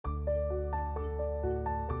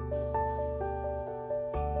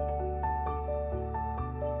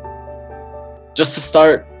Just to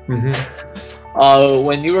start, Mhm.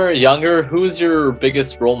 when you were younger, who's your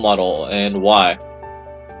biggest role model and why?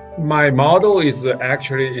 My model is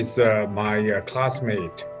actually is my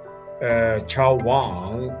classmate, Chao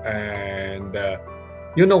Wang, and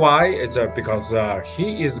you know why? It's because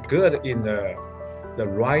he is good in the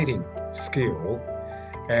writing skill.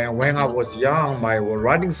 And when I Hmm. was young, my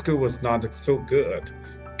writing skill was not so good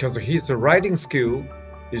because his writing skill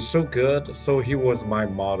is so good. So he was my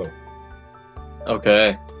model.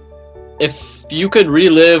 Okay. If you could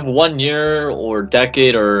relive one year or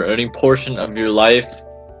decade or any portion of your life,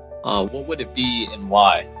 what would it be and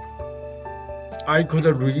why? I could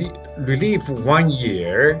relive 1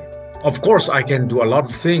 year. Of course, I can do a lot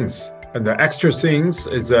of things, and the extra things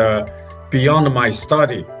is beyond my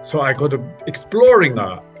study. So I could exploring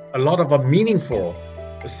a lot of meaningful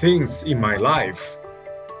things in my life.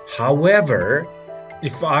 However,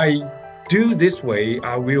 if I do this way,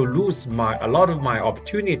 I will lose my a lot of my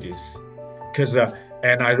opportunities, because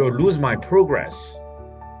and I will lose my progress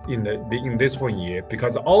in this 1 year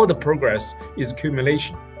because all the progress is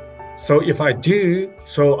accumulation. So if I do,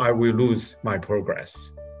 so I will lose my progress.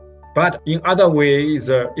 But in other ways,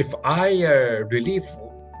 if I relive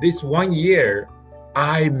this 1 year,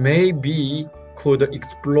 I maybe could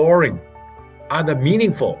exploring other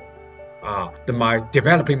meaningful, my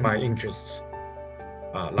developing my interests,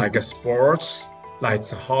 like sports, like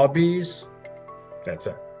hobbies. That's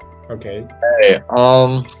it. Okay. Okay.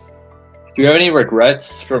 Do you have any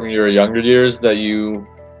regrets from your younger years that you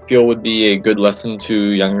feel would be a good lesson to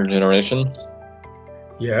younger generations?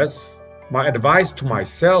 Yes. My advice to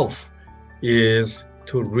myself is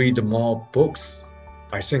to read more books.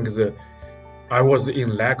 I think that I was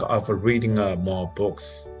in lack of reading more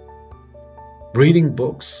books. Reading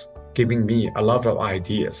books giving me a lot of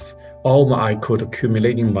ideas. All I could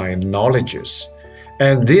accumulating my knowledges,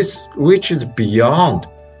 and this which is beyond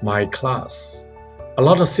my class. A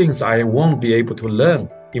lot of things I won't be able to learn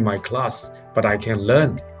in my class, but I can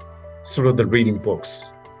learn through the reading books.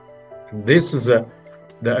 This is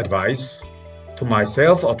the advice to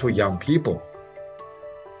myself or to young people.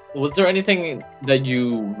 Was there anything that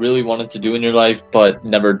you really wanted to do in your life but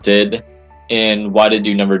never did? And why did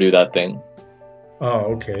you never do that thing?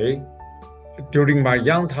 Oh, okay. During my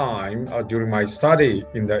young time, or during my study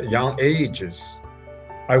in the young ages,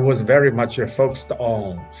 I was very much focused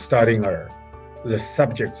on studying the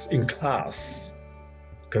subjects in class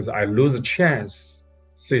because I lose a chance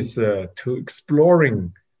to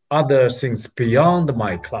exploring other things beyond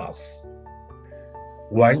my class.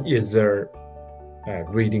 One is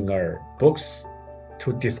reading books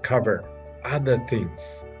to discover other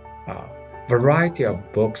things. Uh, Variety of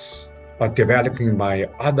books are developing my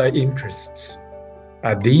other interests.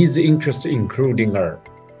 These interests including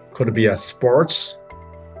could be a sports,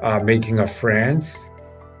 making a friends,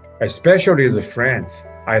 especially the friends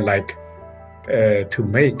I like to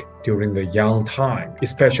make during the young time,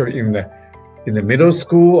 especially in the middle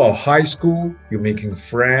school or high school. You're making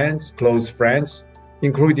friends, close friends,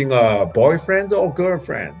 including boyfriends or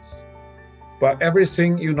girlfriends. But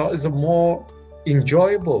everything is a more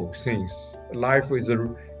enjoyable things. Life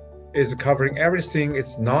is covering everything.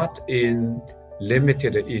 It's not in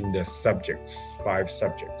limited in the subjects, 5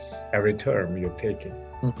 subjects every term you're taking.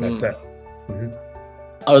 That's Hmm. it. Mhm.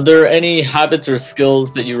 Are there any habits or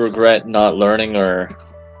skills that you regret not learning or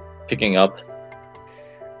picking up?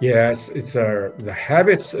 Yes, it's the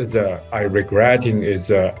habits is I regretting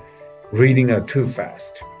is reading too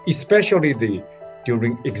fast, especially the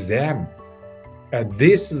during exam.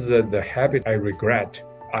 This is the habit I regret.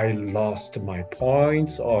 I lost my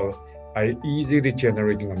points or I easily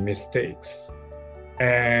generating mistakes.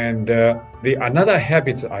 And the another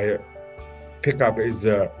habit I pick up is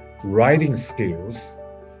writing skills.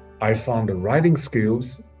 I found the writing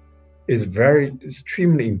skills is very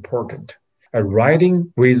extremely important.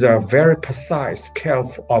 Writing with a very precise,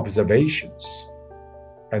 careful observations.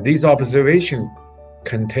 And these observation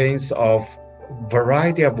contains of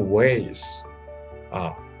variety of ways,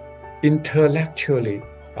 uh, intellectually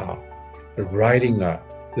uh, writing,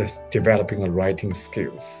 this developing writing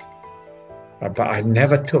skills. But I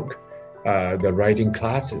never took the writing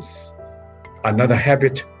classes. Another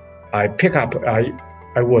habit I pick up,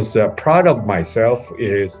 I was proud of myself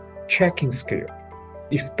is checking skill,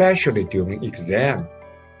 especially during exam.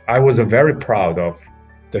 I was very proud of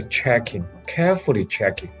the checking, carefully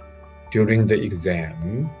checking during the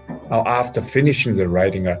exam, or after finishing the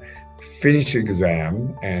writing, finish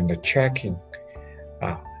exam and checking.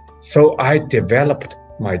 Uh, so I developed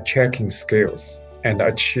my checking skills and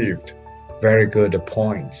achieved very good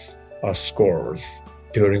points or scores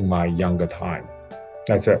during my younger time.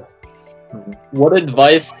 That's it. What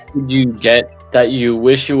advice did you get that you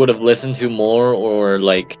wish you would have listened to more or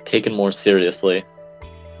like taken more seriously?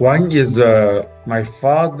 One is my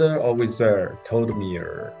father always told me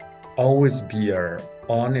always be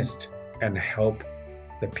honest and help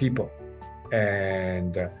the people.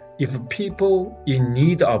 And if people in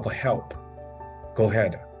need of help, go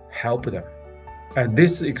ahead, help them. And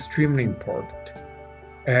this is extremely important.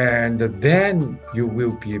 And then you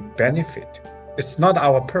will be benefit. It's not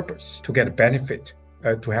our purpose to get benefit,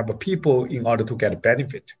 to have people in order to get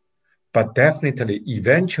benefit, but definitely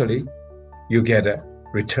eventually you get a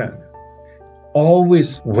return.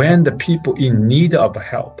 Always when the people in need of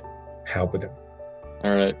help, help them.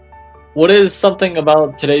 All right. What is something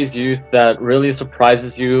about today's youth that really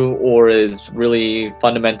surprises you or is really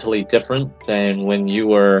fundamentally different than when you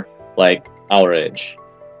were like our age?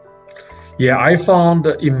 Yeah, I found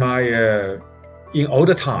in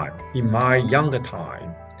older time, in my younger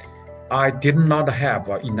time, I did not have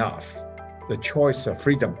enough the choice of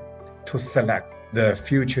freedom to select the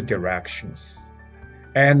future directions.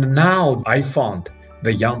 And now I found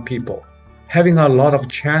the young people having a lot of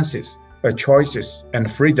chances, choices,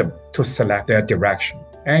 and freedom to select their direction.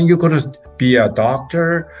 And you could be a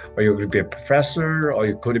doctor, or you could be a professor, or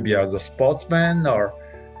you could be as a sportsman, or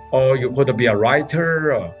you could be a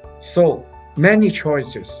writer. So many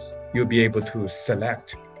choices you'll be able to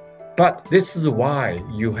select. But this is why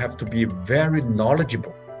you have to be very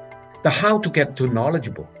knowledgeable. The how to get to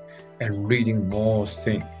knowledgeable and reading more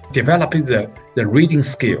things, developing the reading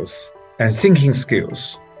skills and thinking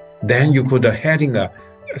skills. Then you could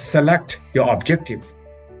select your objective.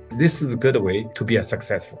 This is a good way to be a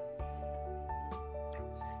successful.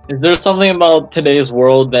 Is there something about today's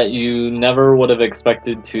world that you never would have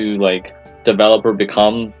expected to like develop or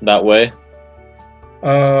become that way?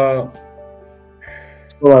 Uh,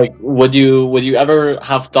 So, like, would you ever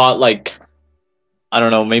have thought like I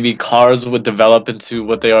don't know, maybe cars would develop into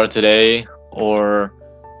what they are today, or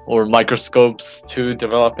microscopes to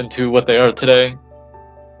develop into what they are today?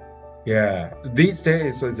 yeah, these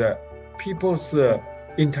days people's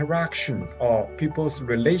interaction or people's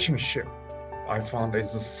relationship, I found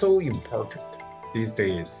is so important these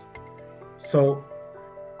days. So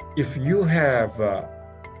if you have a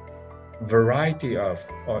variety of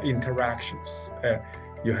interactions,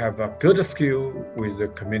 you have a good skill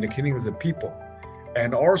with communicating with the people,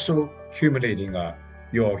 and also accumulating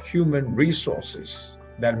your human resources.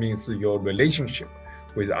 That means your relationship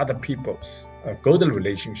with other people's good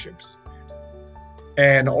relationships.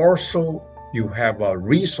 And also you have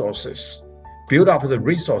resources, build up the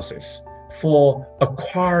resources for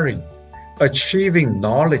acquiring, achieving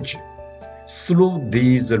knowledge through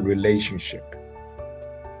these relationships.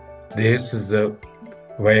 This is the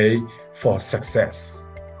way for success.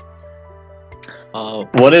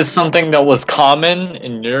 What is something that was common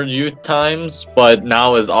in your youth times, but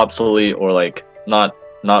now is obsolete or like not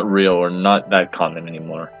real or not that common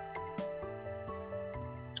anymore?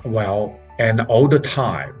 Well, and all the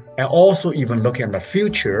time, and also even looking at the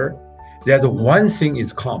future, that one thing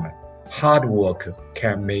is common: hard work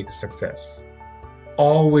can make success.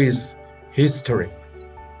 Always history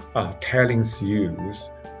telling you,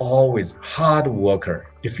 always hard worker.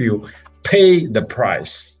 If you pay the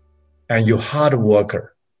price and you hard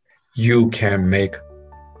worker, you can make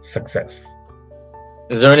success.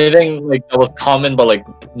 Is there anything like that was common but like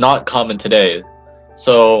not common today?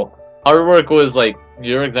 So hard work was like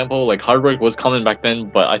your example, like hard work was common back then,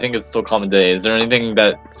 but I think it's still common today. Is there anything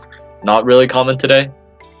that's not really common today?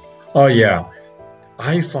 Oh yeah,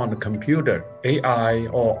 I found computer, AI,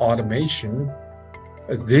 or automation.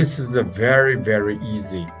 This is a very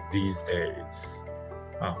easy these days.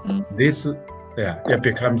 This, yeah, it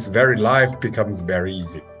becomes life becomes very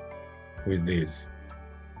easy with this.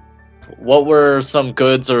 What were some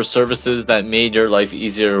goods or services that made your life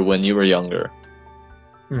easier when you were younger?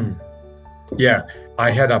 Yeah,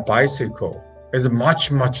 I had a bicycle. It's much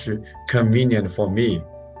convenient for me.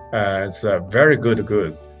 It's a very good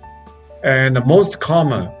goods. And the most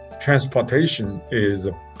common transportation is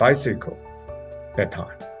a bicycle that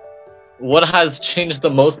time. What has changed the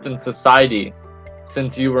most in society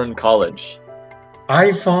since you were in college?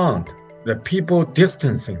 I found the people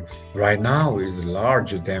distancing right now is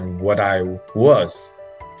larger than what I was.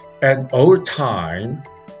 At old time,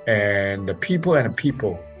 and the people,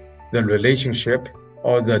 the relationship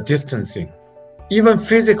or the distancing, even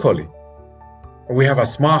physically. We have a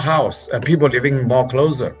small house and people living more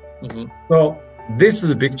closer. So this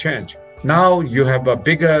is a big change. Now you have a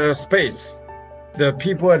bigger space. The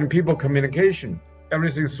people communication,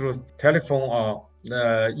 everything through telephone or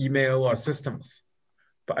email or systems.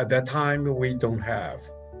 But at that time, we don't have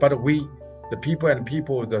but the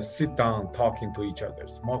people that sit down talking to each other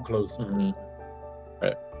more closely. Hmm.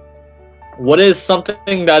 Right. What is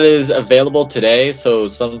something that is available today, so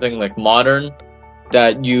something like modern,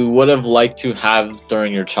 that you would have liked to have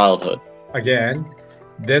during your childhood? Again,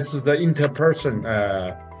 that's the interperson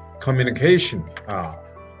communication.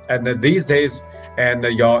 And these days, and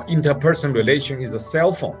your interperson relation is a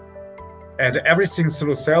cell phone, and everything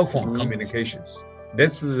through cell phone communications.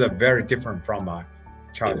 This is very different from my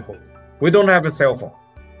childhood. We don't have a cell phone.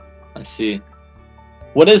 I see.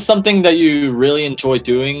 What is something that you really enjoy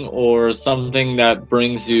doing, or something that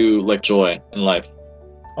brings you like joy in life?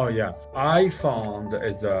 Oh yeah, I found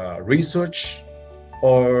as a research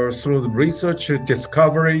or through the research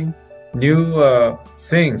discovering new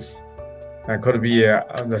things. It could be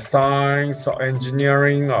the science or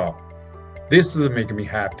engineering. Or this is make me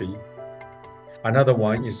happy. Another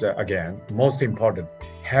one is again most important,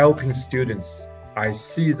 helping students. I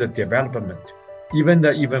see the development.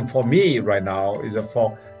 Even for me right now is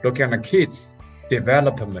for looking at kids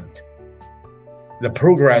development, the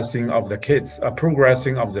progressing of the kids,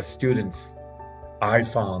 progressing of the students. I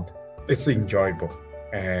found it's enjoyable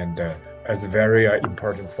and it's very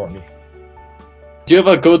important for me. Do you have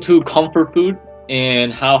a go-to comfort food,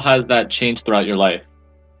 and how has that changed throughout your life?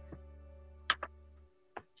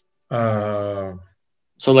 Uh,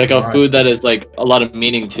 So like a my food that is like a lot of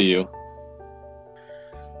meaning to you.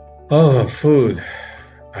 oh food.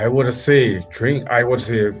 I would say drink. I would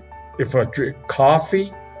say if I drink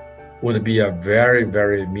coffee would be a very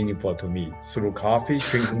meaningful to me. Through coffee,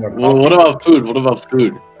 drinking a Well, what coffee. about food? What about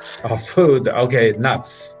food? Food. Okay,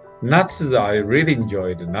 nuts. Nuts. I really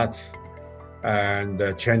enjoyed nuts and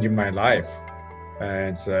changing my life.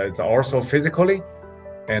 And it's also physically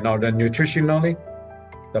and also nutritionally,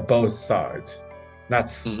 the both sides.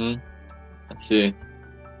 Nuts. Mm-hmm. Let's see.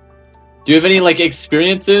 Do you have any like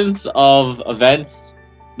experiences of events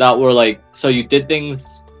that were like, so you did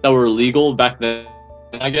things that were legal back then,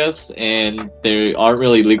 I guess, and they aren't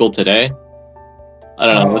really legal today? I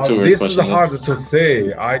don't know. That's a weird This is question. hard to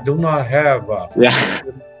say. I do not have Yeah.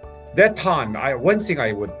 that time. One thing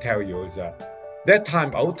I would tell you is that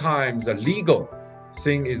time, old times, the legal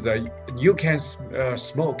thing is you can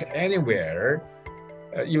smoke anywhere,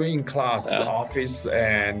 even in class, Yeah. office,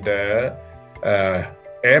 and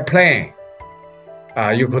airplane.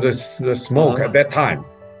 You could smoke at that time,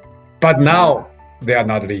 but now they are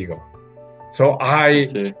not legal. So I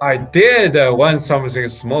see. I did want something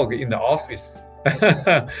smoke in the office.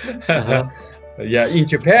 Yeah, in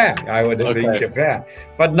Japan, I would say in Okay. Japan,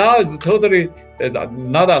 but now it's totally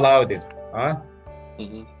not allowed. Huh?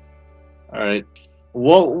 Mhm. All right.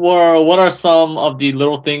 What are some of the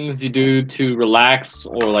little things you do to relax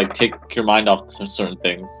or like take your mind off certain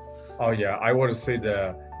things? Oh yeah, I would say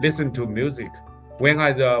listen to music. When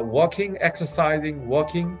I walking, exercising,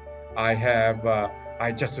 walking,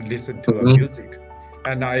 I just listen to music,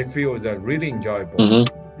 and I feel it's really enjoyable. Mm-hmm.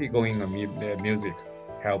 Going music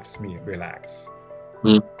helps me relax.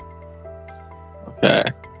 Okay.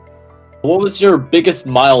 What was your biggest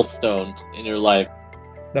milestone in your life?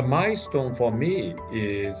 The milestone for me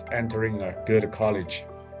is entering a good college,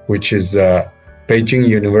 which is Beijing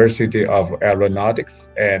University of Aeronautics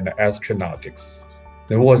and Astronautics.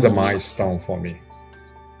 That was a milestone for me.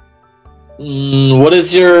 What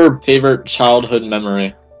is your favorite childhood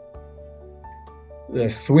memory? The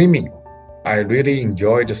swimming. I really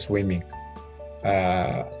enjoyed swimming.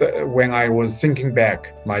 When I was thinking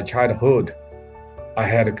back my childhood, I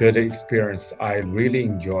had a good experience. I really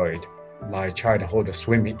enjoyed my childhood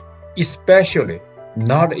swimming, especially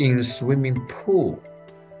not in swimming pool,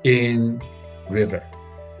 in river.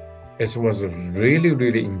 It was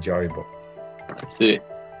really enjoyable. I see.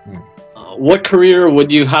 What career would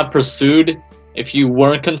you have pursued if you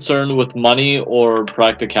weren't concerned with money or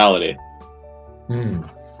practicality?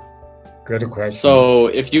 Good question. So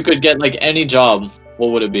if you could get like any job,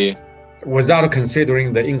 what would it be? Without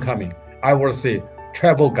considering the incoming, I would say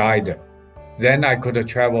travel guide. Then I could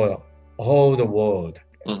travel all the world.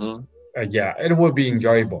 Yeah, it would be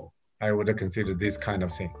enjoyable. I would consider this kind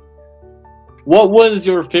of thing. What was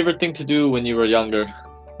your favorite thing to do when you were younger?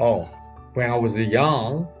 Oh, when I was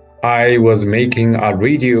young, I was making a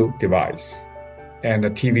radio device and a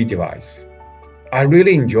TV device. I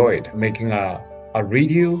really enjoyed making a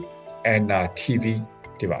radio and a TV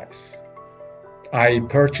device. I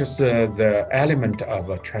purchased the element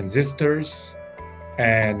of transistors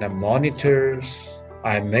and monitors.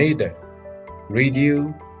 I made a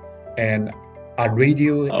radio and a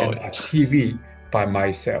TV by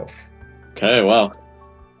myself. Okay, wow.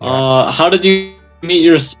 Yeah. How did you meet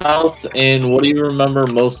your spouse, and what do you remember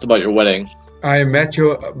most about your wedding? I met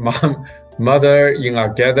your mother in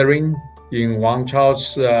a gathering in Wang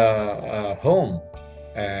Chao's home,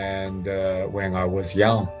 and when I was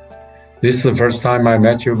young. This is the first time I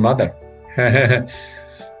met your mother.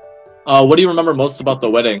 What do you remember most about the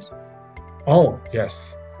wedding? Oh,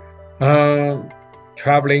 yes.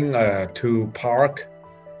 Traveling to park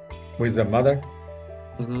with the mother.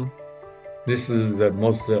 Hmm. This is the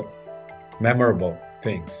most memorable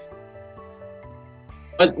things.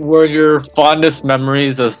 What were your fondest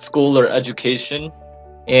memories of school or education,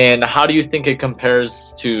 and how do you think it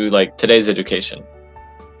compares to like today's education?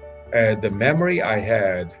 The memory I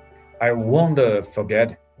had, I won't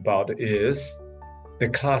forget about is the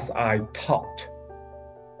class I taught,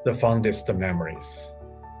 the fondest memories.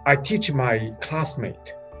 I teach my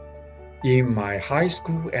classmate in my high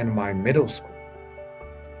school and my middle school.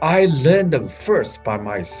 I learned first by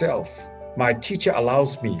myself. My teacher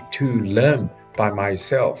allows me to learn by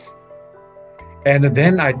myself. And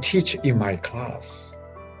then I teach in my class.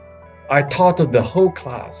 I taught the whole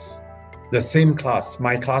class, the same class,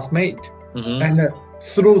 my classmate. Hmm. And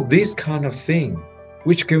through this kind of thing,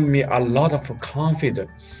 which gave me a lot of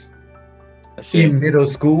confidence I see. in middle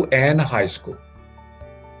school and high school.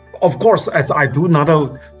 Of course, as I do not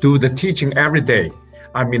do the teaching every day,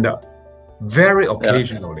 I mean, very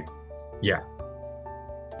occasionally. Yeah.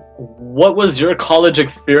 What was your college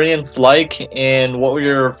experience like, and what were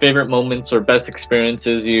your favorite moments or best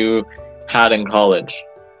experiences you had in college?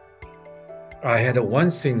 I had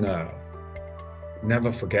one thing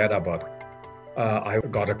never forget about. I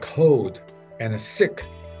got a cold and sick,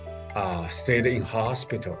 stayed in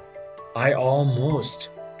hospital. I almost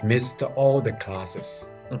missed all the classes,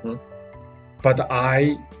 Hmm. but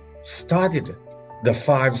I studied the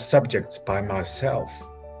 5 subjects by myself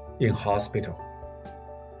in hospital.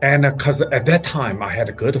 And because at that time I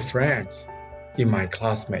had good friends in my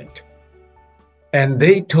classmate, and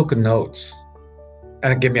they took notes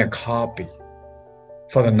and gave me a copy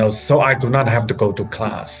for the notes, so I do not have to go to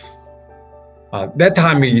class. That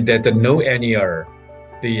time that no any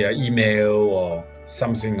the email or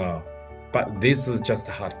something, but this is just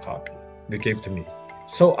a hard copy they gave to me.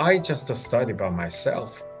 So I just studied by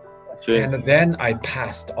myself, I see. and then I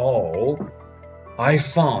passed all. I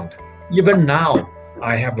found even now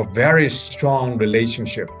I have a very strong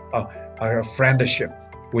relationship, a friendship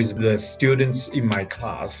with the students in my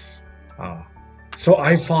class. So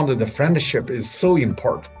I found that the friendship is so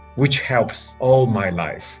important, which helps all my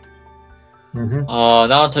life. Mhm.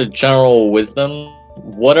 Now to general wisdom.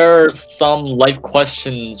 What are some life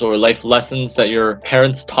questions or life lessons that your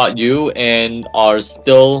parents taught you and are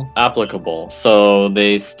still applicable? So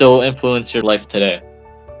they still influence your life today?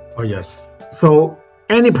 Oh, yes. So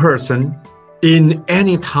any person in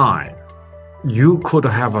any time, you could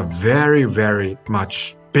have a very, very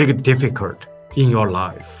much big difficult in your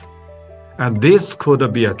life. And this could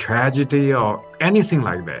be a tragedy or anything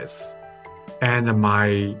like this. And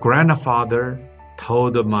my grandfather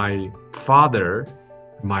told my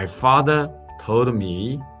father told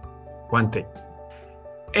me one thing.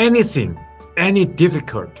 Anything, any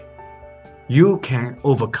difficulty, you can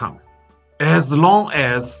overcome as long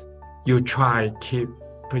as you try keep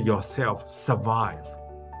yourself survive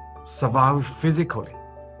physically.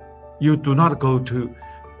 You do not go to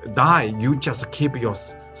die, you just keep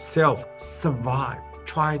yourself survive,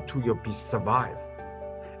 try to be survive.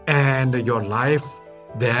 And your life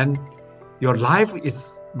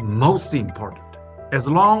is most important as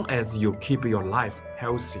long as you keep your life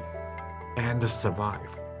healthy and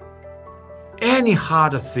survive. Any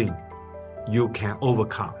hard thing you can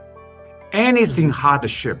overcome. Anything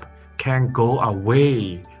hardship can go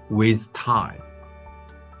away with time.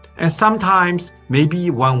 And sometimes maybe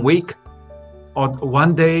 1 week or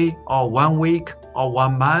 1 day or 1 week or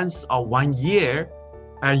 1 month or 1 year,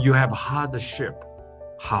 and you have hardship.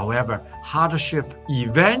 However, hardship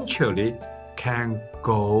eventually can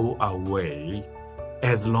go away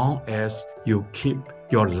as long as you keep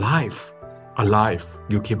your life alive.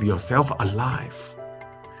 You keep yourself alive.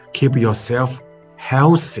 Keep yourself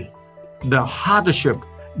healthy. The hardship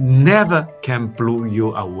never can blow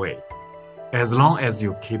you away as long as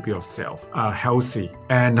you keep yourself healthy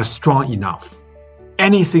and strong enough.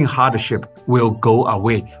 Anything hardship will go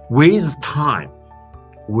away with time.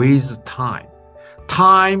 With time.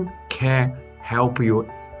 Time can help you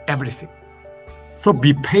everything. So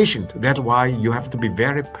be patient. That's why you have to be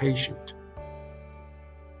very patient.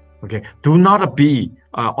 Okay. Do not be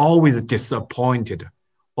always disappointed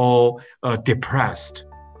or depressed.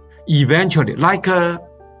 Eventually, like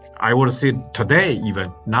I would say today,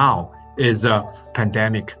 even now is a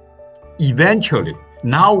pandemic. Eventually,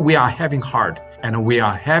 now we are having hard. and we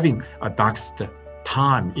are having a darkest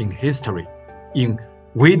time in history. In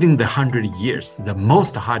within the 100 years, the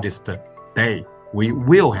most hardest day we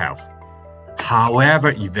will have.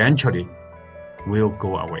 However, eventually will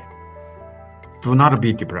go away. Do not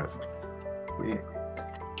be depressed. Do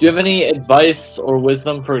you have any advice or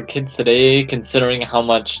wisdom for kids today, considering how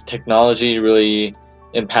much technology really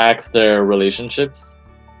impacts their relationships?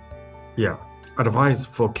 Yeah, advice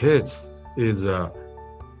for kids is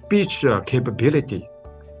speech capability.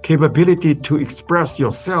 Capability to express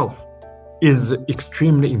yourself is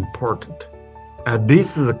extremely important.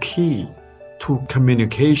 This is the key to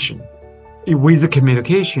communication. With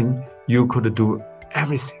communication, you could do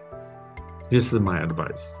everything. This is my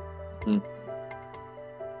advice.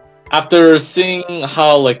 After seeing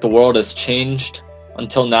how like the world has changed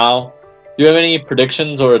until now, do you have any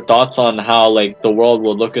predictions or thoughts on how like the world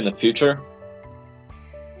will look in the future?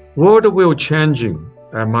 World will changing,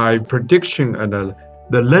 and my prediction and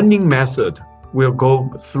the learning method will go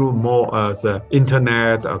through more as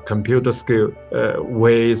internet, computer skill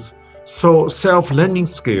ways. So self-learning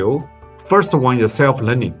skill, first one is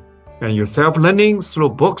self-learning, and you self-learning through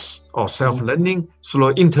books or self-learning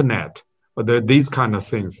through internet, or these kind of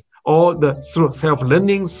things, or through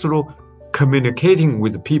self-learning through communicating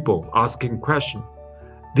with people, asking questions.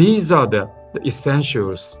 These are the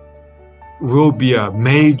essentials will be a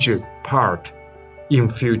major part in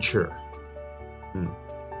future.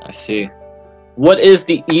 I see. What is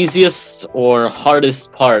the easiest or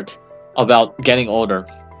hardest part about getting older?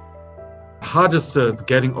 Hardest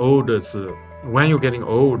getting older is when you're getting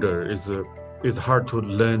older is hard to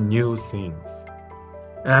learn new things.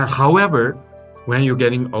 And however, when you're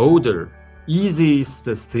getting older, easiest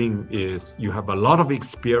thing is you have a lot of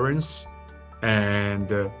experience and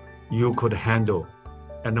you could handle,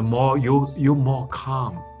 and the more you more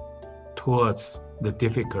calm towards the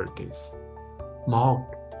difficulties, more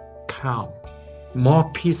calm, more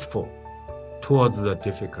peaceful towards the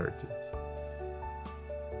difficulties.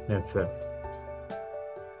 That's it.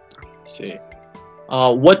 See.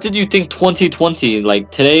 What did you think 2020,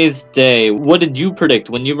 like today's day, what did you predict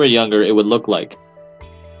when you were younger it would look like?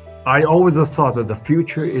 I always thought that the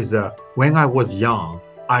future is when I was young,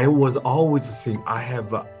 I was always thinking I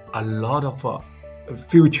have a lot of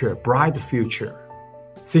future, bright future,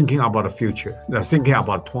 thinking about the future, thinking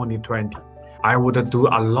about 2020. I would do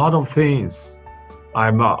a lot of things.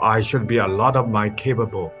 I should be a lot of my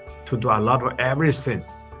capable to do a lot of everything.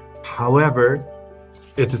 However,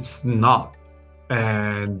 it is not.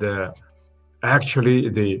 And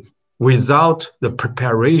actually, without the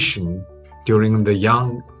preparation during the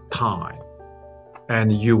young time,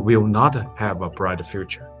 and you will not have a bright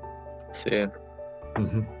future. See.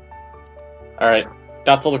 All right,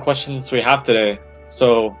 that's all the questions we have today.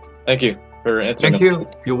 So thank you for answering. Thank you.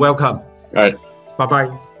 You're welcome. All right.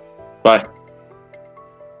 Bye-bye. Bye.